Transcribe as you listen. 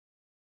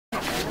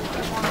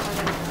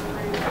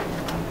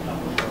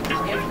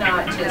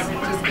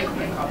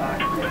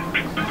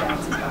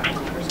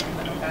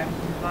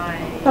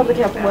Public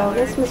Health and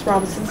Wellness, Ms.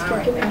 Robinson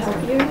speaking. May I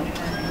help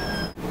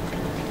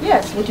you?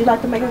 Yes, would you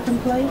like to make a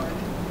complaint?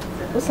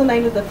 What's the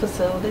name of the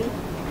facility?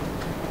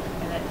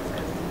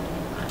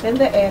 And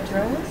the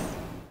address?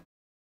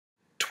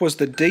 'Twas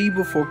the day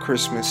before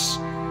Christmas,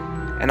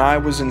 and I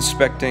was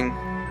inspecting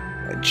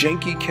a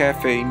janky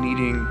cafe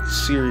needing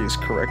serious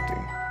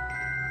correcting.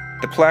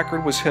 The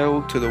placard was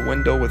held to the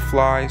window with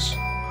flies.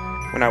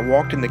 When I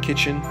walked in the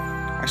kitchen,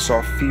 I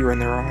saw fear in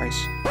their eyes.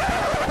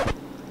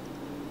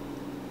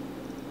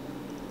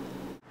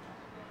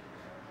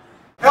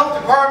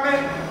 Health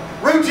Department,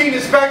 routine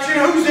inspection,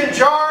 who's in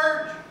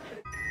charge?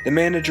 The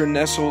manager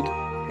nestled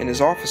in his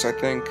office, I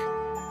think,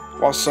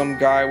 while some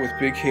guy with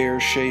big hair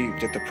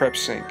shaved at the prep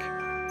sink.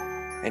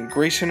 And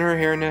Grace in her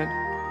hairnet,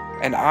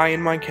 and I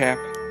in my cap,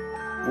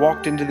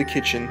 walked into the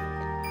kitchen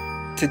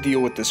to deal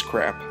with this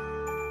crap.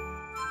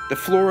 The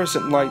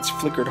fluorescent lights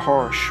flickered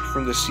harsh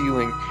from the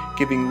ceiling,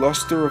 giving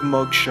luster of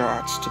mug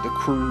shots to the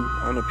crew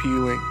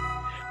unappealing.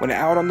 When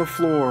out on the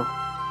floor,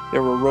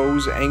 there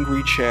arose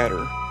angry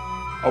chatter.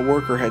 A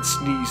worker had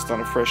sneezed on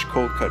a fresh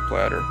cold-cut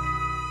platter.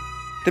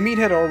 The meat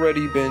had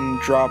already been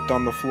dropped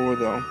on the floor,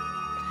 though,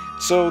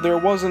 so there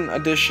wasn't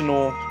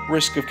additional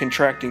risk of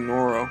contracting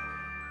noro.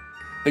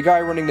 The guy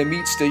running the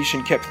meat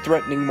station kept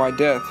threatening my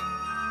death,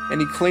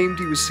 and he claimed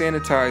he was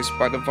sanitized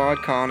by the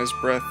vodka on his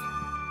breath.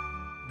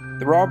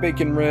 The raw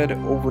bacon read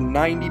over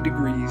 90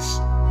 degrees.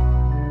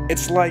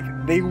 It's like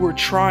they were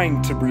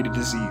trying to breed a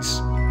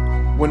disease,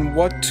 when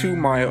what to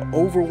my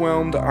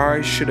overwhelmed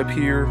eyes should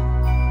appear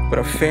but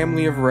a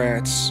family of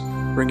rats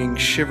bringing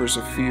shivers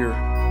of fear.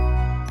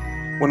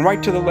 When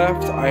right to the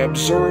left I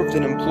observed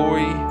an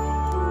employee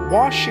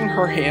washing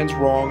her hands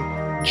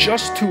wrong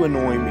just to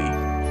annoy me.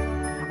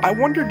 I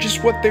wondered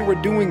just what they were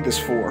doing this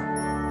for,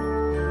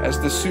 as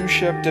the sous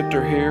chef dipped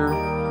her hair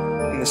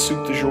in the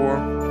soup du jour.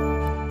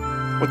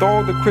 With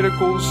all the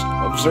criticals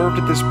observed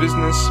at this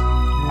business,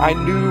 I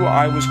knew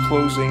I was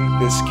closing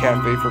this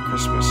cafe for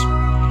Christmas.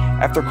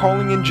 After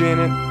calling in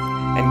Janet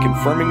and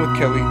confirming with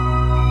Kelly,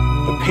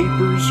 the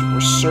papers were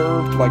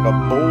served like a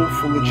bowl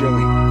full of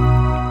jelly.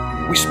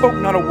 We spoke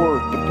not a word,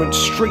 but went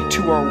straight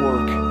to our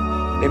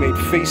work. They made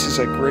faces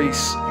at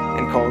Grace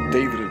and called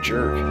David a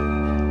jerk.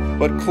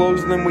 But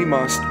close them we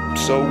must,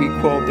 so we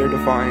quelled their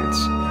defiance,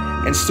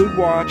 and stood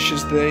watch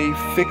as they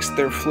fixed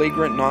their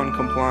flagrant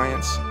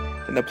non-compliance.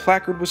 And the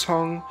placard was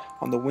hung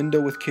on the window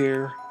with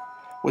care,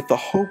 with the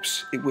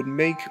hopes it would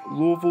make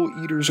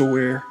Louisville eaters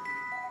aware.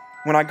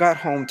 When I got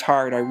home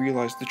tired, I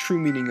realized the true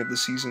meaning of the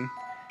season,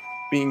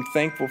 being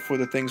thankful for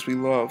the things we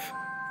love,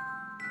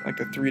 like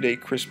the 3-day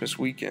Christmas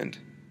weekend.